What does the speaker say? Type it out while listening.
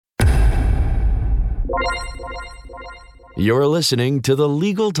You're listening to the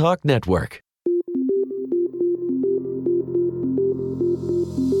Legal Talk Network.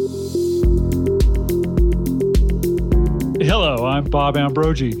 Hello, I'm Bob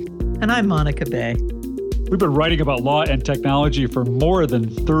Ambrogi. And I'm Monica Bay. We've been writing about law and technology for more than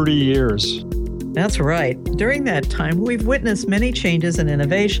 30 years. That's right. During that time, we've witnessed many changes and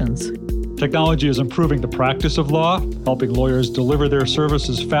innovations. Technology is improving the practice of law, helping lawyers deliver their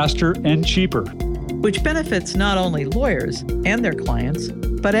services faster and cheaper. Which benefits not only lawyers and their clients,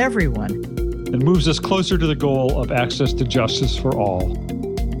 but everyone. And moves us closer to the goal of access to justice for all.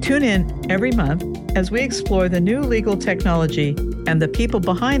 Tune in every month as we explore the new legal technology and the people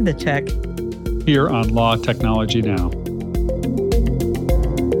behind the tech here on Law Technology Now.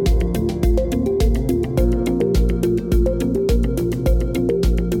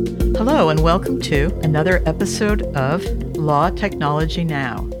 Hello and welcome to another episode of Law Technology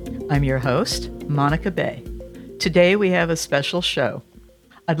Now. I'm your host, Monica Bay. Today we have a special show.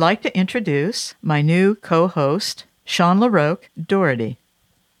 I'd like to introduce my new co-host, Sean LaRoque Doherty.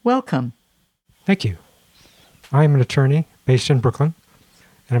 Welcome. Thank you. I am an attorney based in Brooklyn,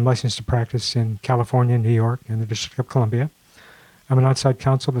 and I'm licensed to practice in California, New York, and the District of Columbia. I'm an outside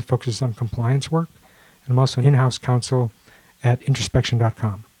counsel that focuses on compliance work, and I'm also an in-house counsel at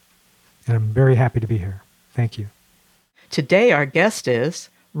introspection.com. And I'm very happy to be here. Thank you. Today our guest is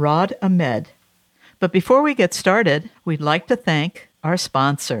Rod Ahmed. But before we get started, we'd like to thank our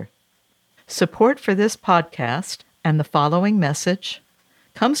sponsor. Support for this podcast and the following message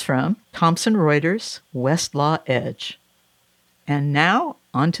comes from Thomson Reuters Westlaw Edge. And now,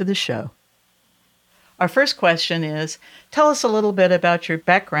 on to the show. Our first question is, tell us a little bit about your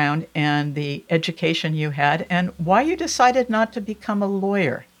background and the education you had and why you decided not to become a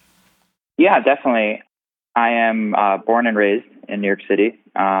lawyer. Yeah, definitely. I am born and raised in New York City.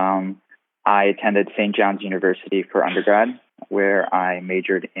 I attended St. John's University for undergrad, where I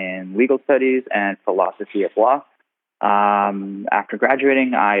majored in legal studies and philosophy of law. After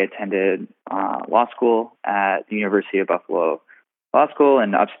graduating, I attended law school at the University of Buffalo Law School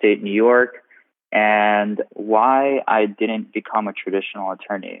in upstate New York. And why I didn't become a traditional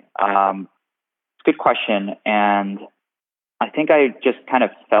attorney? It's a good question. And I think I just kind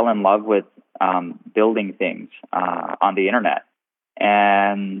of fell in love with building things on the internet.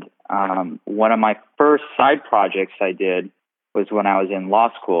 And one of my first side projects I did was when I was in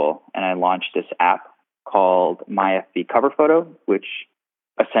law school, and I launched this app called MyFB Cover Photo, which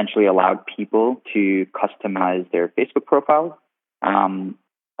essentially allowed people to customize their Facebook profiles. I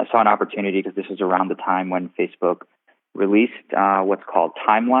saw an opportunity because this was around the time when Facebook released what's called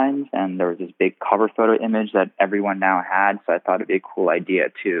timelines, and there was this big cover photo image that everyone now had. So I thought it'd be a cool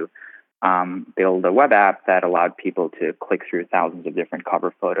idea to build a web app that allowed people to click through thousands of different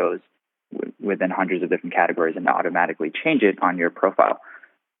cover photos within hundreds of different categories and automatically change it on your profile.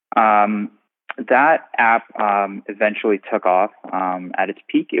 That app eventually took off. At its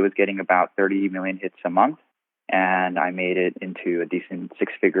peak, it was getting about 30 million hits a month, and I made it into a decent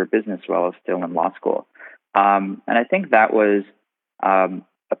six-figure business while I was still in law school. And I think that was a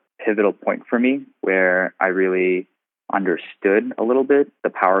pivotal point for me where I really understood a little bit the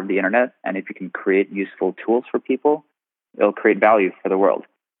power of the internet. And if you can create useful tools for people, it'll create value for the world.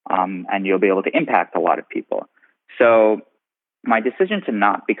 And you'll be able to impact a lot of people. So my decision to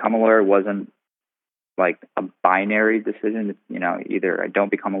not become a lawyer wasn't like a binary decision, either I don't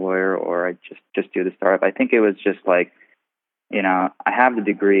become a lawyer or I just do the startup. I think it was just like, I have the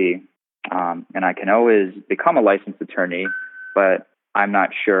degree, and I can always become a licensed attorney, but I'm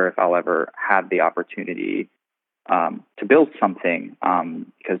not sure if I'll ever have the opportunity to build something,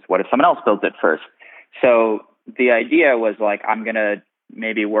 because what if someone else builds it first? So the idea was like, I'm going to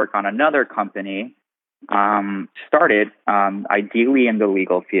maybe work on another company, started ideally in the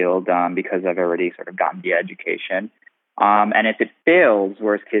legal field because I've already sort of gotten the education. And if it fails,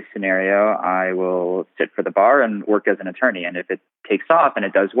 worst case scenario, I will sit for the bar and work as an attorney. And if it takes off and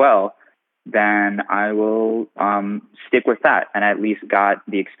it does well, then I will stick with that. And I at least got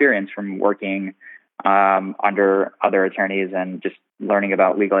the experience from working under other attorneys and just learning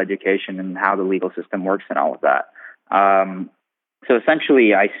about legal education and how the legal system works and all of that. So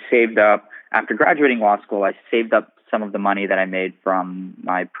essentially, I saved up, after graduating law school, I saved up some of the money that I made from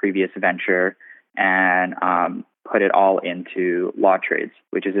my previous venture and put it all into LawTrades,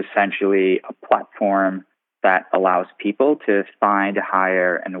 which is essentially a platform that allows people to find,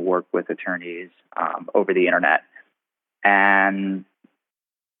 hire, and work with attorneys over the internet. And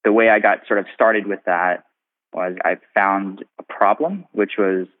the way I got sort of started with that was I found a problem, which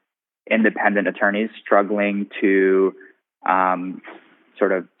was independent attorneys struggling to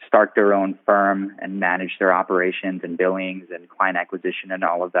sort of start their own firm and manage their operations and billings and client acquisition and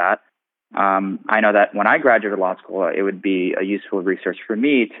all of that. I know that when I graduated law school, it would be a useful resource for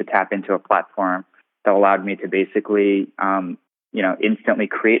me to tap into a platform that allowed me to basically, instantly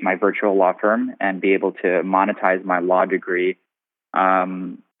create my virtual law firm and be able to monetize my law degree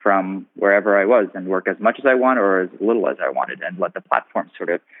from wherever I was and work as much as I want or as little as I wanted, and let the platform sort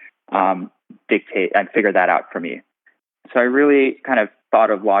of dictate and figure that out for me. So I really kind of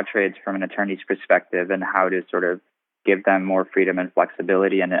thought of LawTrades from an attorney's perspective and how to sort of give them more freedom and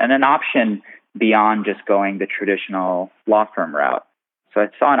flexibility and an option beyond just going the traditional law firm route. So I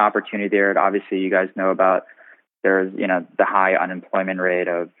saw an opportunity there. Obviously, you guys know about there's, the high unemployment rate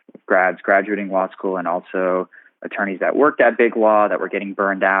of grads graduating law school and also attorneys that worked at big law that were getting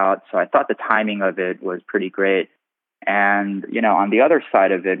burned out. So I thought the timing of it was pretty great. And, on the other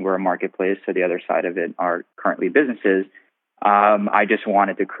side of it, we're a marketplace. So the other side of it are currently businesses. I just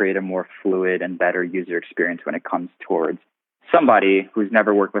wanted to create a more fluid and better user experience when it comes towards somebody who's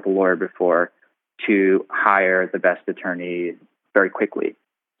never worked with a lawyer before to hire the best attorney very quickly.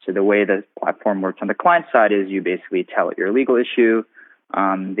 So the way the platform works on the client side is you basically tell it your legal issue.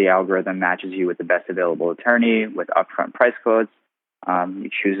 The algorithm matches you with the best available attorney with upfront price quotes. You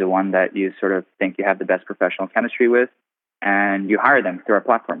choose the one that you sort of think you have the best professional chemistry with, and you hire them through our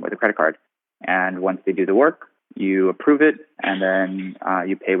platform with a credit card. And once they do the work, you approve it, and then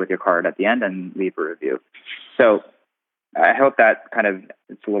you pay with your card at the end and leave a review. So I hope that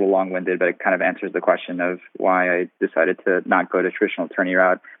it's a little long-winded, but it kind of answers the question of why I decided to not go the traditional attorney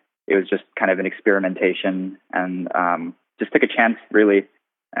route. It was just kind of an experimentation and just took a chance, really.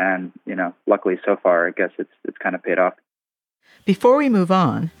 And, luckily so far, I guess it's kind of paid off. Before we move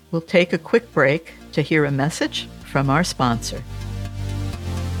on, we'll take a quick break to hear a message from our sponsor.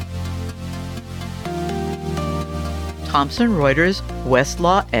 Thomson Reuters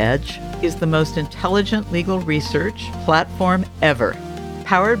Westlaw Edge is the most intelligent legal research platform ever.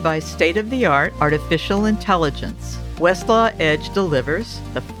 Powered by state-of-the-art artificial intelligence, Westlaw Edge delivers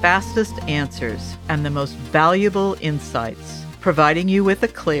the fastest answers and the most valuable insights, providing you with a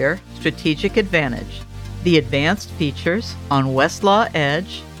clear strategic advantage. The advanced features on Westlaw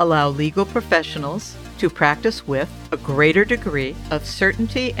Edge allow legal professionals to practice with a greater degree of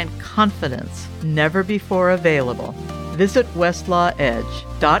certainty and confidence never before available. Visit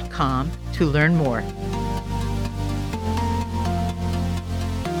westlawedge.com to learn more.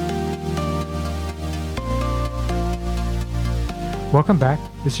 Welcome back.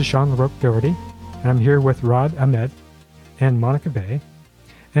 This is Sean LaRoque Doherty, and I'm here with Rod Ahmed and Monica Bay.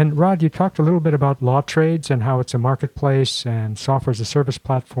 And Rod, you talked a little bit about LawTrades and how it's a marketplace and software as a service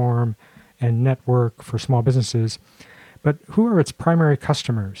platform and network for small businesses. But who are its primary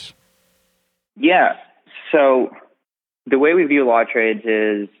customers? Yeah. So the way we view LawTrades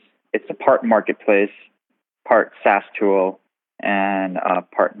is it's a part marketplace, part SaaS tool, and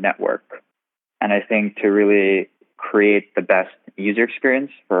part network. And I think to really create the best user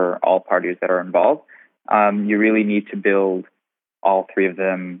experience for all parties that are involved, you really need to build all three of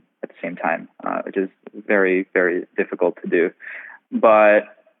them at the same time, which is very, very difficult to do. But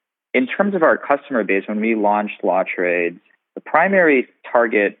in terms of our customer base, when we launched LawTrades, the primary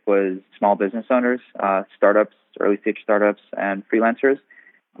target was small business owners, startups, early-stage startups, and freelancers.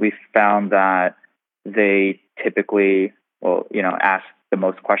 We found that they typically, ask the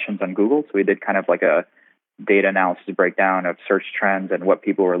most questions on Google. So we did kind of like a data analysis breakdown of search trends and what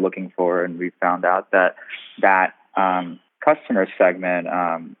people were looking for, and we found out that customer segment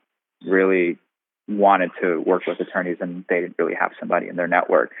really wanted to work with attorneys, and they didn't really have somebody in their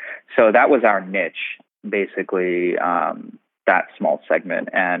network. So that was our niche, basically, that small segment.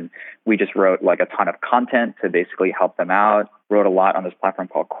 And we just wrote like a ton of content to basically help them out. Wrote a lot on this platform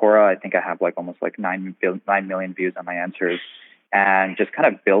called Quora. I think I have almost 9 million views on my answers, and just kind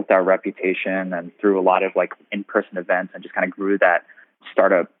of built our reputation and through a lot of in-person events, and just kind of grew that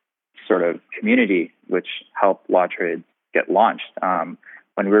startup sort of community, which helped LawTrades get launched.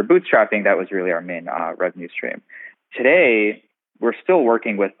 When we were bootstrapping, that was really our main revenue stream. Today, we're still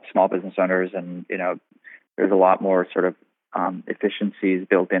working with small business owners, and there's a lot more sort of efficiencies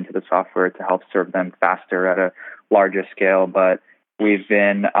built into the software to help serve them faster at a larger scale. But we've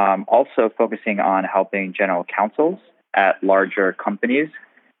been also focusing on helping general counsels at larger companies.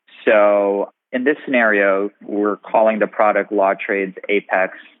 So in this scenario, we're calling the product LawTrades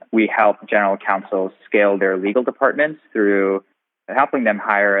Apex. We help general counsels scale their legal departments through helping them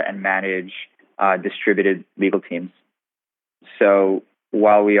hire and manage distributed legal teams. So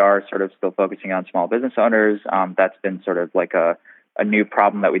while we are sort of still focusing on small business owners, that's been sort of like a new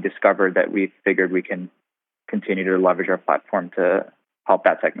problem that we discovered that we figured we can continue to leverage our platform to help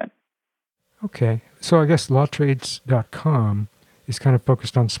that segment. Okay. So I guess lawtrades.com is kind of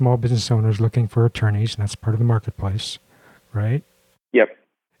focused on small business owners looking for attorneys, and that's part of the marketplace, right? Yep.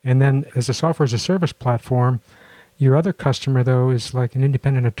 And then as a software as a service platform, your other customer, though, is like an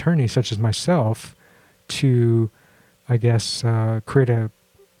independent attorney, such as myself, to, I guess, create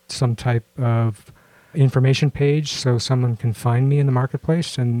some type of information page so someone can find me in the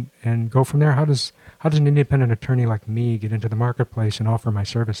marketplace and go from there. How does an independent attorney like me get into the marketplace and offer my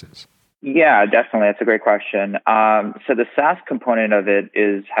services? Yeah, definitely. That's a great question. So the SaaS component of it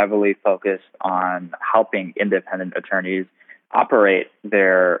is heavily focused on helping independent attorneys operate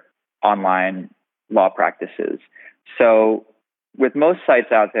their online law practices. So with most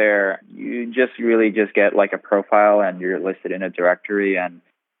sites out there, you just really just get like a profile and you're listed in a directory and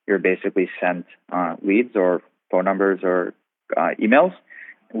you're basically sent leads or phone numbers or emails.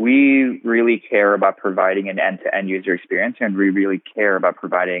 We really care about providing an end-to-end user experience, and we really care about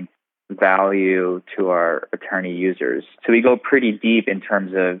providing value to our attorney users. So we go pretty deep in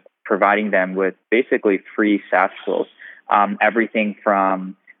terms of providing them with basically free SaaS tools. Everything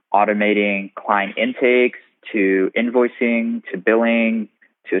from automating client intakes to invoicing to billing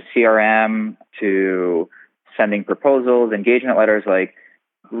to CRM to sending proposals, engagement letters, like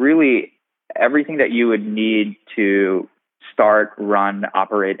really everything that you would need to start, run,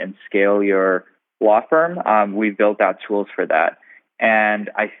 operate, and scale your law firm. We've built out tools for that. And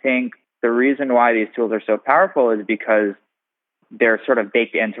I think the reason why these tools are so powerful is because they're sort of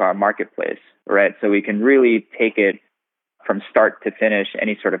baked into our marketplace, right? So we can really take it from start to finish,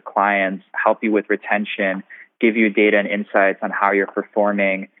 any sort of clients, help you with retention, give you data and insights on how you're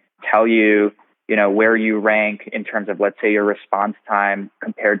performing, tell you, where you rank in terms of, let's say, your response time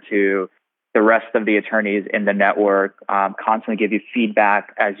compared to the rest of the attorneys in the network, constantly give you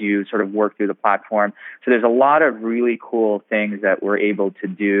feedback as you sort of work through the platform. So there's a lot of really cool things that we're able to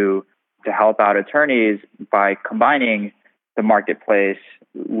do to help out attorneys by combining the marketplace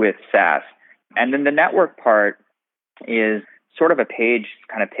with SaaS. And then the network part is sort of a page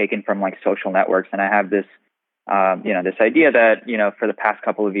kind of taken from like social networks. And I have this, this idea that, for the past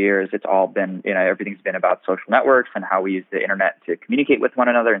couple of years, it's all been, everything's been about social networks and how we use the internet to communicate with one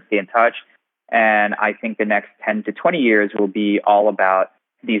another and stay in touch. And I think the next 10 to 20 years will be all about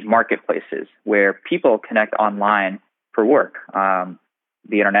these marketplaces where people connect online for work.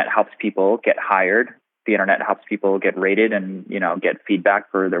 The internet helps people get hired. The internet helps people get rated and, get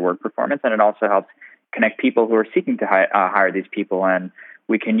feedback for their work performance. And it also helps connect people who are seeking to hire these people. And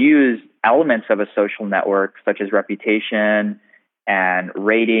we can use elements of a social network, such as reputation and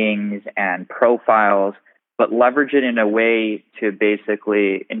ratings and profiles, but leverage it in a way to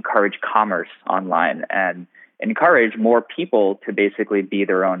basically encourage commerce online and encourage more people to basically be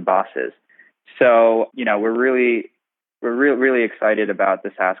their own bosses. So, we're really excited about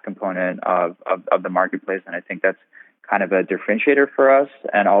the SaaS component of the marketplace. And I think that's kind of a differentiator for us.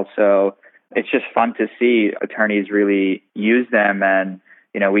 And also, it's just fun to see attorneys really use them. And,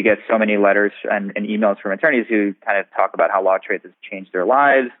 we get so many letters and emails from attorneys who kind of talk about how LawTrades has changed their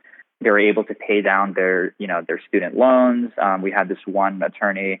lives. They were able to pay down their student loans. We had this one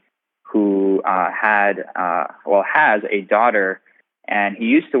attorney who has a daughter, and he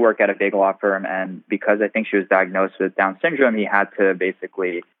used to work at a big law firm. And because I think she was diagnosed with Down syndrome, he had to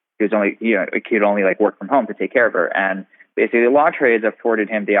basically, he could only like work from home to take care of her. And basically, LawTrades afforded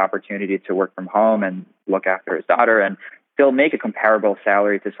him the opportunity to work from home and look after his daughter and still make a comparable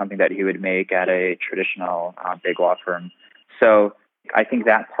salary to something that he would make at a traditional big law firm. So I think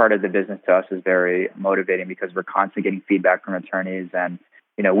that part of the business to us is very motivating because we're constantly getting feedback from attorneys, and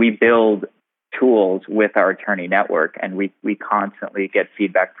we build tools with our attorney network, and we constantly get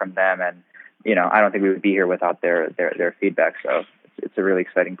feedback from them. And I don't think we would be here without their feedback. So it's a really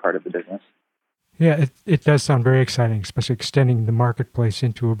exciting part of the business. Yeah, it does sound very exciting, especially extending the marketplace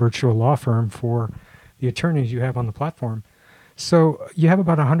into a virtual law firm for the attorneys you have on the platform. So you have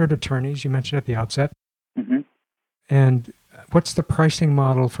about 100 attorneys, you mentioned at the outset. Mm-hmm. And what's the pricing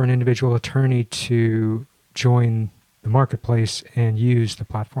model for an individual attorney to join the marketplace and use the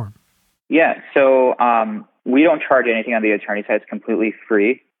platform? Yeah, so we don't charge anything on the attorney side. It's completely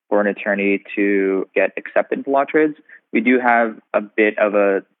free for an attorney to get accepted into LawTrades. We do have a bit of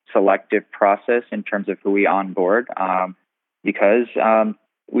a selective process in terms of who we onboard because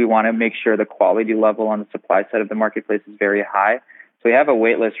we want to make sure the quality level on the supply side of the marketplace is very high. So we have a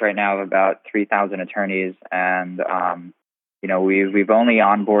wait list right now of about 3,000 attorneys, and we've only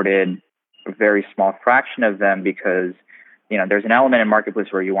onboarded a very small fraction of them because there's an element in marketplace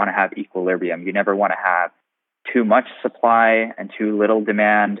where you want to have equilibrium. You never want to have too much supply and too little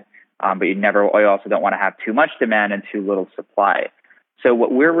demand, but you also don't want to have too much demand and too little supply. So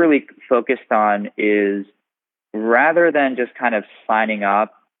what we're really focused on is rather than just kind of signing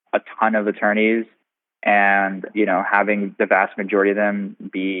up a ton of attorneys and, having the vast majority of them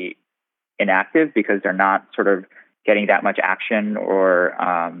be inactive because they're not sort of getting that much action or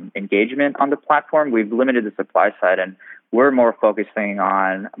engagement on the platform, we've limited the supply side, and we're more focusing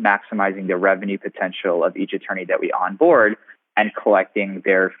on maximizing the revenue potential of each attorney that we onboard and collecting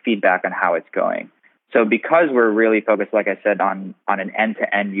their feedback on how it's going. So because we're really focused, like I said, on an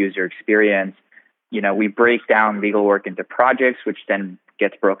end-to-end user experience, we break down legal work into projects, which then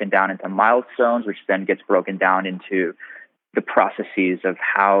gets broken down into milestones, which then gets broken down into the processes of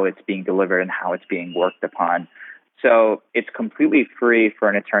how it's being delivered and how it's being worked upon. So it's completely free for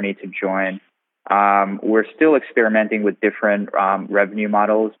an attorney to join. We're still experimenting with different revenue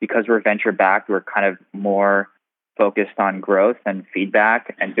models. Because we're venture-backed, we're kind of more focused on growth and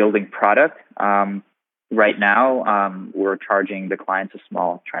feedback and building product. Right now, we're charging the clients a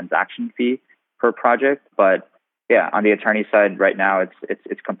small transaction fee per project. But yeah, on the attorney side, right now,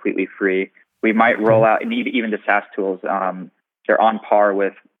 it's completely free. We might roll out, and even the SaaS tools, they're on par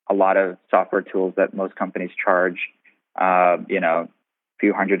with a lot of software tools that most companies charge, a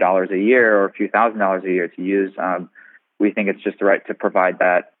few $100s a year or a few $1,000s a year to use. We think it's just right to provide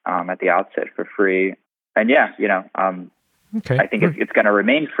that at the outset for free. And I think it's going to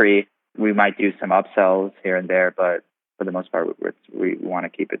remain free. We might do some upsells here and there, but for the most part, we want to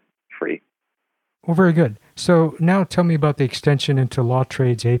keep it free. Well, very good. So now tell me about the extension into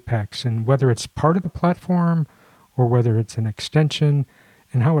LawTrades Apex and whether it's part of the platform or whether it's an extension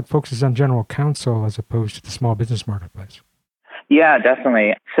and how it focuses on general counsel as opposed to the small business marketplace. Yeah,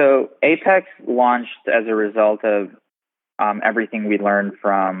 definitely. So Apex launched as a result of everything we learned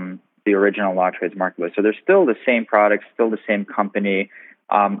from the original LawTrades marketplace. So they're still the same product, still the same company.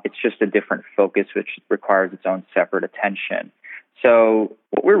 It's just a different focus, which requires its own separate attention. So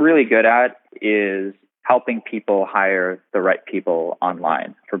what we're really good at is helping people hire the right people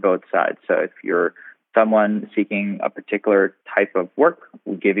online for both sides. So if you're someone seeking a particular type of work,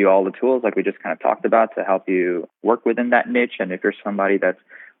 we give you all the tools like we just kind of talked about to help you work within that niche. And if you're somebody that's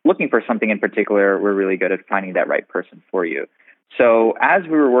looking for something in particular, we're really good at finding that right person for you. So as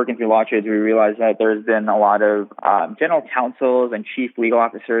we were working through LawTrades, we realized that there's been a lot of general counsels and chief legal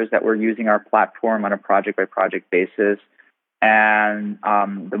officers that were using our platform on a project-by-project basis. And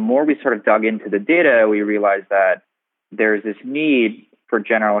the more we sort of dug into the data, we realized that there's this need for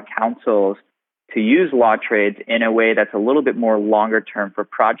general counsels to use LawTrades in a way that's a little bit more longer term for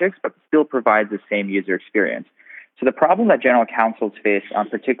projects, but still provides the same user experience. So the problem that general counsels face,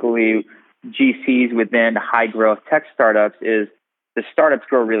 particularly GCs within high growth tech startups, is the startups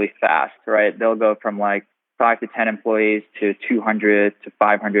grow really fast, right? They'll go from like 5 to 10 employees to 200 to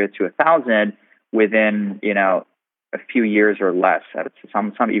 500 to 1,000 within, a few years or less,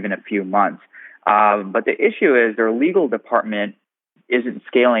 some even a few months. But the issue is their legal department isn't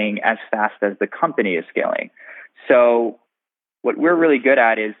scaling as fast as the company is scaling. So what we're really good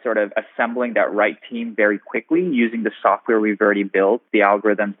at is sort of assembling that right team very quickly using the software we've already built, the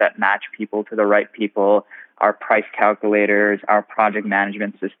algorithms that match people to the right people, our price calculators, our project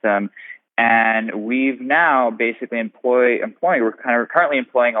management system. And we've now basically we're currently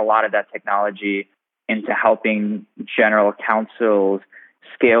employing a lot of that technology into helping general counsels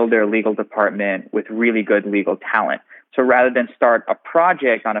scale their legal department with really good legal talent. So rather than start a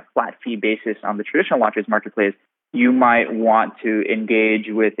project on a flat fee basis on the traditional LawTrades marketplace, you might want to engage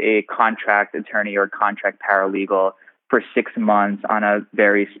with a contract attorney or contract paralegal for 6 months on a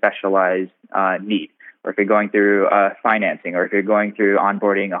very specialized need. Or if you're going through financing, or if you're going through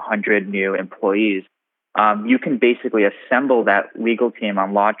onboarding 100 new employees, you can basically assemble that legal team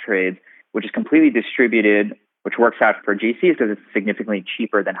on LawTrades, which is completely distributed, which works out for GCs because it's significantly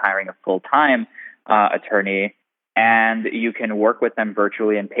cheaper than hiring a full-time attorney. And you can work with them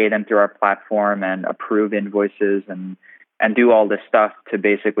virtually and pay them through our platform and approve invoices and do all this stuff to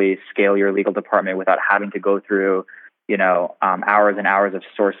basically scale your legal department without having to go through, hours and hours of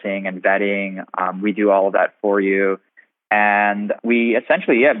sourcing and vetting. We do all of that for you. And we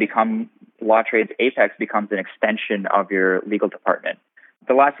essentially, LawTrades Apex becomes an extension of your legal department.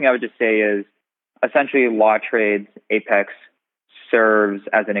 The last thing I would just say is essentially LawTrades Apex serves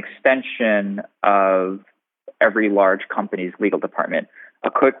as an extension of every large company's legal department,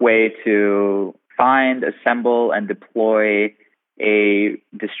 a quick way to find, assemble, and deploy a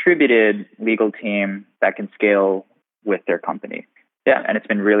distributed legal team that can scale with their company. Yeah, and it's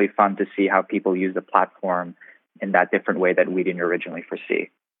been really fun to see how people use the platform in that different way that we didn't originally foresee.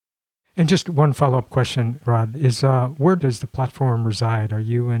 And just one follow-up question, Rod, is where does the platform reside? Are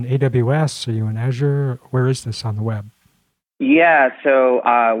you in AWS? Are you in Azure? Where is this on the web? Yeah, so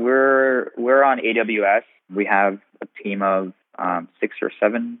we're on AWS. We have a team of 6 or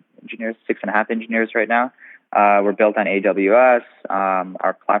 7 engineers, 6.5 engineers right now. We're built on AWS.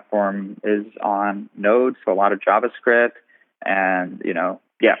 Our platform is on Node, so a lot of JavaScript, and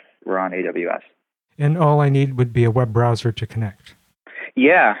we're on AWS. And all I need would be a web browser to connect.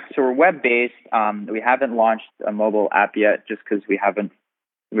 Yeah, so we're web-based. We haven't launched a mobile app yet just because we haven't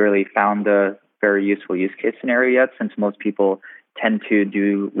really found a very useful use case scenario yet, since most people tend to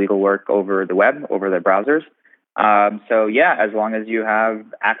do legal work over the web, over their browsers. As long as you have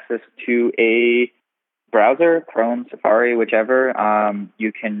access to a browser, Chrome, Safari, whichever,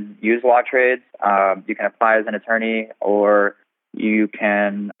 you can use LawTrades. You can apply as an attorney, or you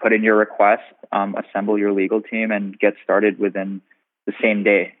can put in your request, assemble your legal team, and get started within the same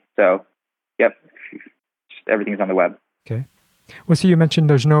day. So, just everything's on the web. Okay. Well, so you mentioned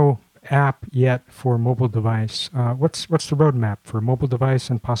there's no app yet for mobile device. What's the roadmap for mobile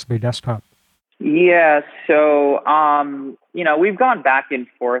device and possibly desktop? Yeah, so we've gone back and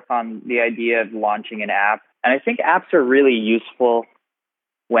forth on the idea of launching an app, and I think apps are really useful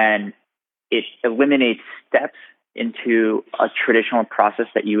when it eliminates steps into a traditional process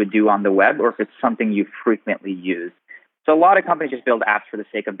that you would do on the web, or if it's something you frequently use. So a lot of companies just build apps for the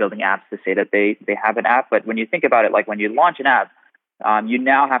sake of building apps to say that they have an app. But when you think about it, like when you launch an app, you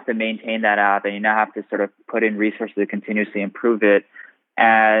now have to maintain that app, and you now have to sort of put in resources to continuously improve it.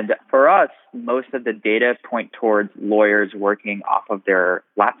 And for us, most of the data point towards lawyers working off of their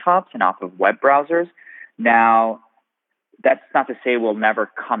laptops and off of web browsers. Now, that's not to say we'll never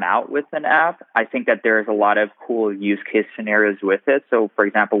come out with an app. I think that there's a lot of cool use case scenarios with it. So, for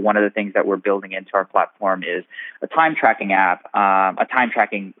example, one of the things that we're building into our platform is a time tracking app, a time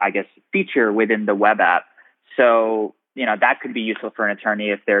tracking, feature within the web app. So, that could be useful for an attorney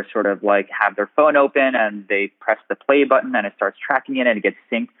if they're sort of like have their phone open and they press the play button and it starts tracking it and it gets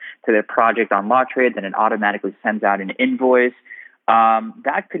synced to their project on LawTrades and it automatically sends out an invoice.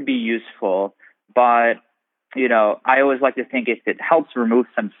 That could be useful, but I always like to think if it helps remove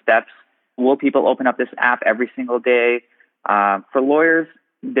some steps, will people open up this app every single day? For lawyers,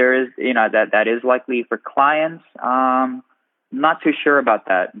 there is, that is likely. For clients, not too sure about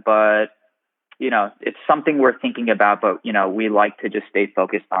that, but it's something we're thinking about, but, we like to just stay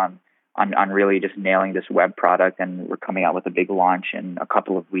focused on really just nailing this web product, and we're coming out with a big launch in a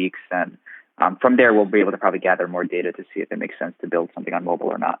couple of weeks. And from there, we'll be able to probably gather more data to see if it makes sense to build something on mobile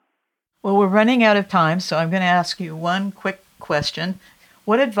or not. Well, we're running out of time, so I'm going to ask you one quick question.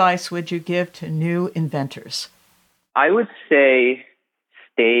 What advice would you give to new inventors? I would say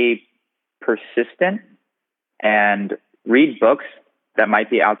stay persistent and read books that might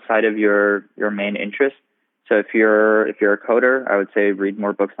be outside of your main interest. So if you're a coder, I would say read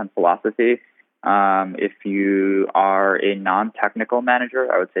more books on philosophy. If you are a non-technical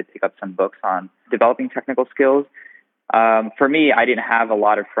manager, I would say pick up some books on developing technical skills. For me, I didn't have a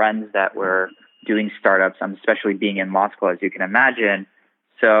lot of friends that were doing startups, especially being in law school, as you can imagine.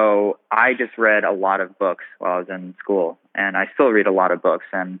 So I just read a lot of books while I was in school, and I still read a lot of books.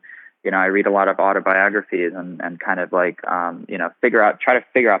 And I read a lot of autobiographies and kind of like, try to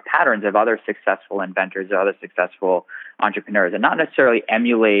figure out patterns of other successful inventors or other successful entrepreneurs, and not necessarily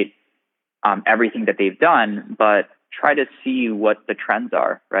emulate everything that they've done, but try to see what the trends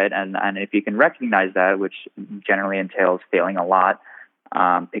are, right? And if you can recognize that, which generally entails failing a lot,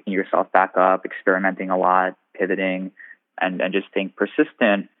 picking yourself back up, experimenting a lot, pivoting, and just staying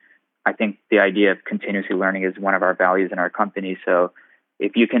persistent, I think the idea of continuously learning is one of our values in our company. So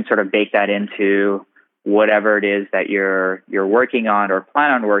if you can sort of bake that into whatever it is that you're working on or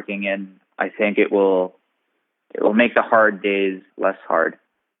plan on working in, I think it will make the hard days less hard.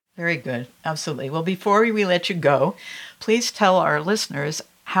 Very good. Absolutely. Well, before we let you go, please tell our listeners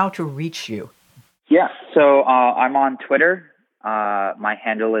how to reach you. Yeah. So I'm on Twitter. My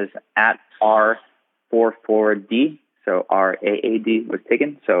handle is @R44D. So RAAD was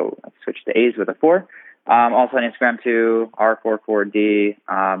taken. So I switched to A's with a 4. Also on Instagram too, R44D.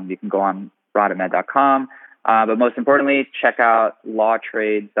 You can go on rodamed.com. But most importantly, check out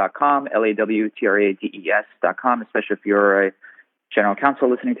lawtrades.com, LAWTRADES.com, especially if you're a general counsel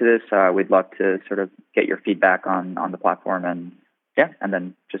listening to this. We'd love to sort of get your feedback on the platform and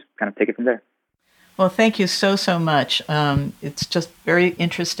then just kind of take it from there. Well, thank you so much. It's just very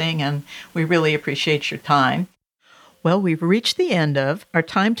interesting, and we really appreciate your time. Well, we've reached the end of our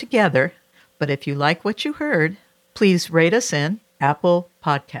time together, but if you like what you heard, please rate us in Apple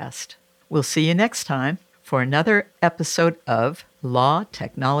Podcast. We'll see you next time for another episode of Law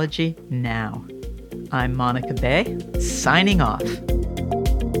Technology Now. I'm Monica Bay, signing off.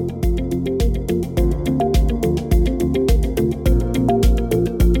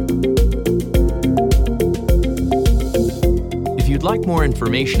 you'd like more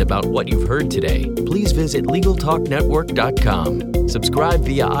information about what you've heard today, please visit LegalTalkNetwork.com. Subscribe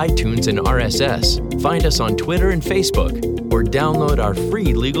via iTunes and RSS. Find us on Twitter and Facebook, or download our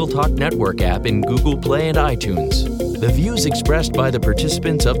free Legal Talk Network app in Google Play and iTunes. The views expressed by the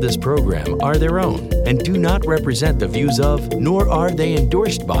participants of this program are their own and do not represent the views of, nor are they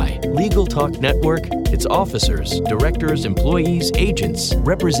endorsed by, Legal Talk Network, its officers, directors, employees, agents,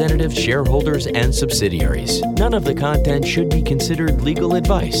 representatives, shareholders, and subsidiaries. None of the content should be considered legal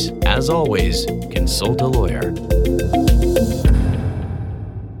advice. As always, consult a lawyer.